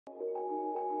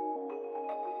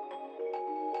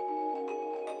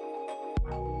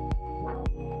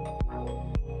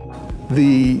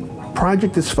The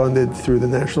project is funded through the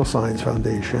National Science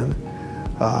Foundation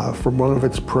from one of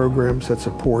its programs that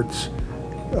supports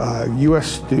U.S.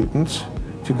 students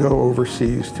to go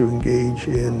overseas to engage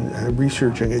in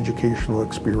research and educational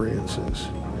experiences.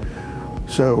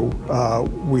 So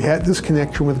we had this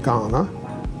connection with Ghana.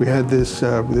 We had this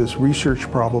research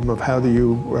problem of how do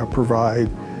you provide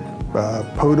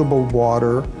potable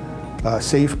water,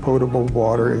 safe potable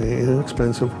water in an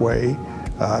inexpensive way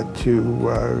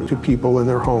to people in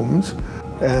their homes.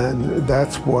 And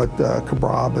that's what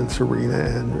Kabrab and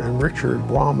Sarina and Richard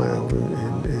Kwame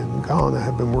in Ghana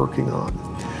have been working on.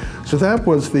 So that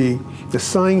was the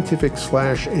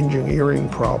scientific/engineering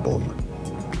problem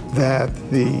that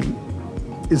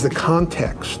is the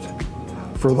context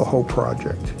for the whole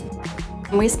project.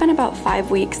 We spent about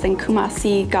 5 weeks in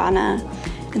Kumasi, Ghana,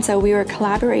 and so we were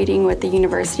collaborating with the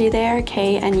university there,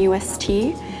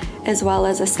 KNUST, as well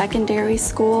as a secondary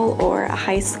school or a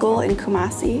high school in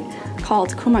Kumasi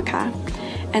called Nkrumah.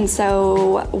 And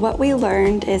so what we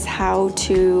learned is how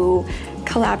to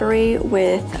collaborate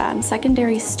with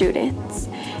secondary students.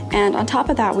 And on top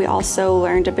of that, we also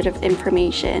learned a bit of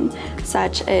information,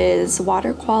 such as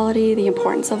water quality, the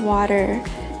importance of water,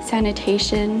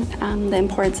 sanitation, the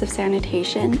importance of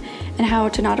sanitation, and how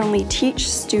to not only teach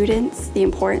students the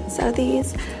importance of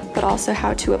these, but also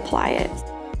how to apply it.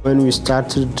 When we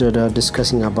started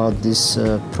discussing about this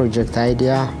project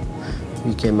idea,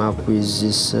 we came up with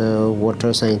this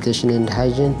water, sanitation, and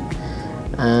hygiene.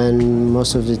 And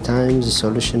most of the time, the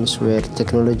solutions were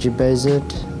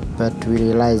technology-based, but we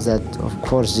realized that, of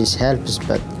course, this helps,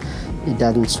 but it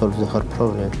doesn't solve the whole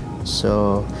problem.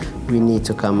 So we need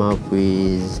to come up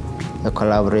with a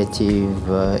collaborative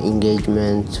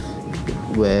engagement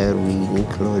where we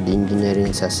include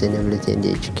engineering, sustainability, and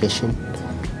education,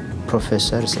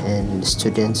 professors and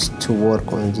students to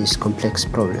work on this complex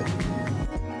problem.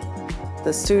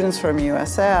 The students from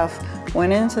USF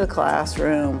went into the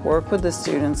classroom, worked with the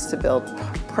students to build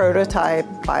prototype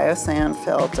biosand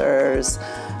filters,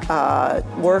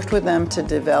 worked with them to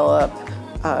develop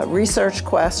research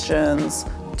questions,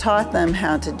 taught them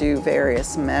how to do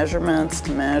various measurements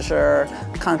to measure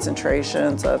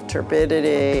concentrations of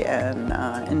turbidity and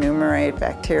enumerate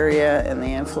bacteria in the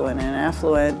influent and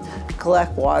effluent,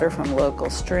 collect water from local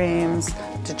streams,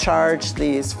 to charge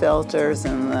these filters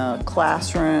in the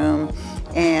classroom,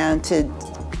 and to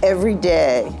every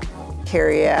day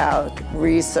carry out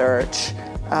research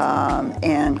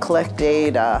and collect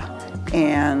data,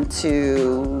 and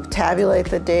to tabulate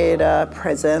the data,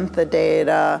 present the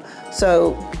data.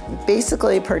 So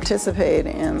basically participate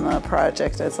in the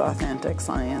project as authentic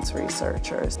science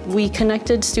researchers. We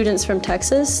connected students from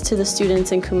Texas to the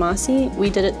students in Kumasi. We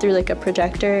did it through like a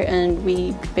projector, and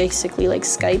we basically like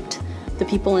Skyped the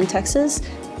people in Texas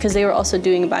because they were also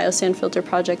doing a biosand filter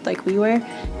project like we were,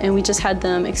 and we just had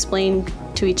them explain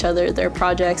to each other their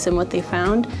projects and what they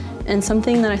found. And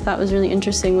something that I thought was really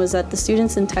interesting was that the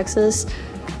students in Texas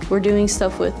were doing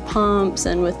stuff with pumps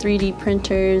and with 3D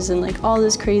printers and like all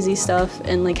this crazy stuff,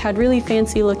 and like had really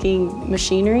fancy looking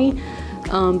machinery,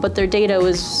 but their data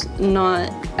was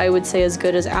not, I would say, as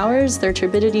good as ours. Their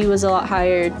turbidity was a lot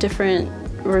higher. Different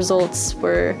results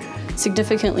were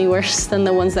significantly worse than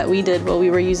the ones that we did while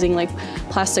we were using like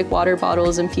plastic water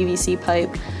bottles and PVC pipe.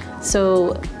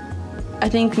 So I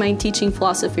think my teaching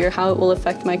philosophy, or how it will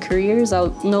affect my career, is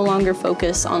I'll no longer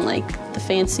focus on like the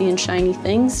fancy and shiny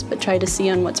things, but try to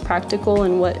see on what's practical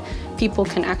and what people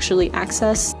can actually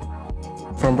access.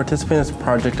 From participating in this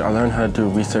project, I learned how to do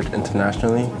research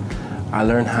internationally. I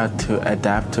learned how to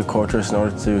adapt to cultures in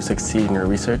order to succeed in your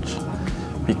research,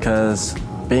 because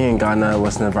being in Ghana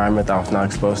was an environment that I was not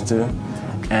exposed to,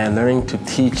 and learning to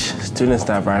teach students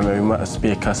that environment, we must be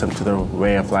accustomed to their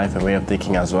way of life and way of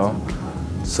thinking as well.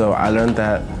 So I learned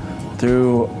that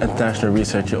through international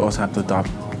research, you also have to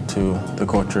adapt to the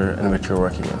culture in which you're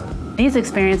working in. These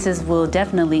experiences will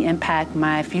definitely impact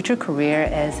my future career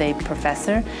as a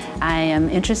professor. I am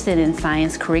interested in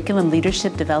science curriculum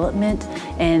leadership development,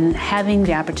 and having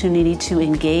the opportunity to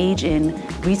engage in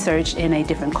research in a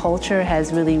different culture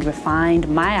has really refined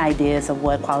my ideas of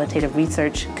what qualitative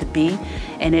research could be,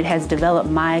 and it has developed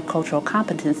my cultural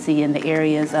competency in the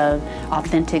areas of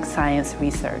authentic science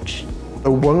research.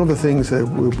 One of the things that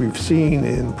we've seen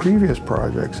in previous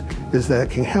projects is that it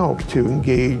can help to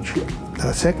engage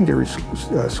secondary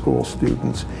school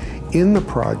students in the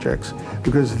projects,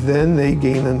 because then they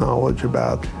gain a knowledge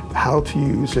about how to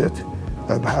use it,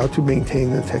 of how to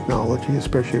maintain the technology,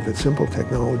 especially if it's simple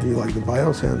technology like the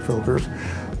biosand filters.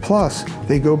 Plus,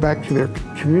 they go back to their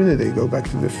community, go back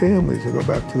to their families, they go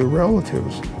back to their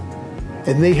relatives,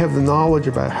 and they have the knowledge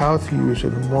about how to use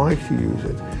it and why to use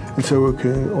it. And so it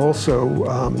can also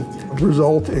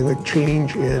result in a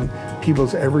change in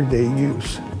people's everyday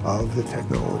use of the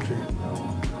technology.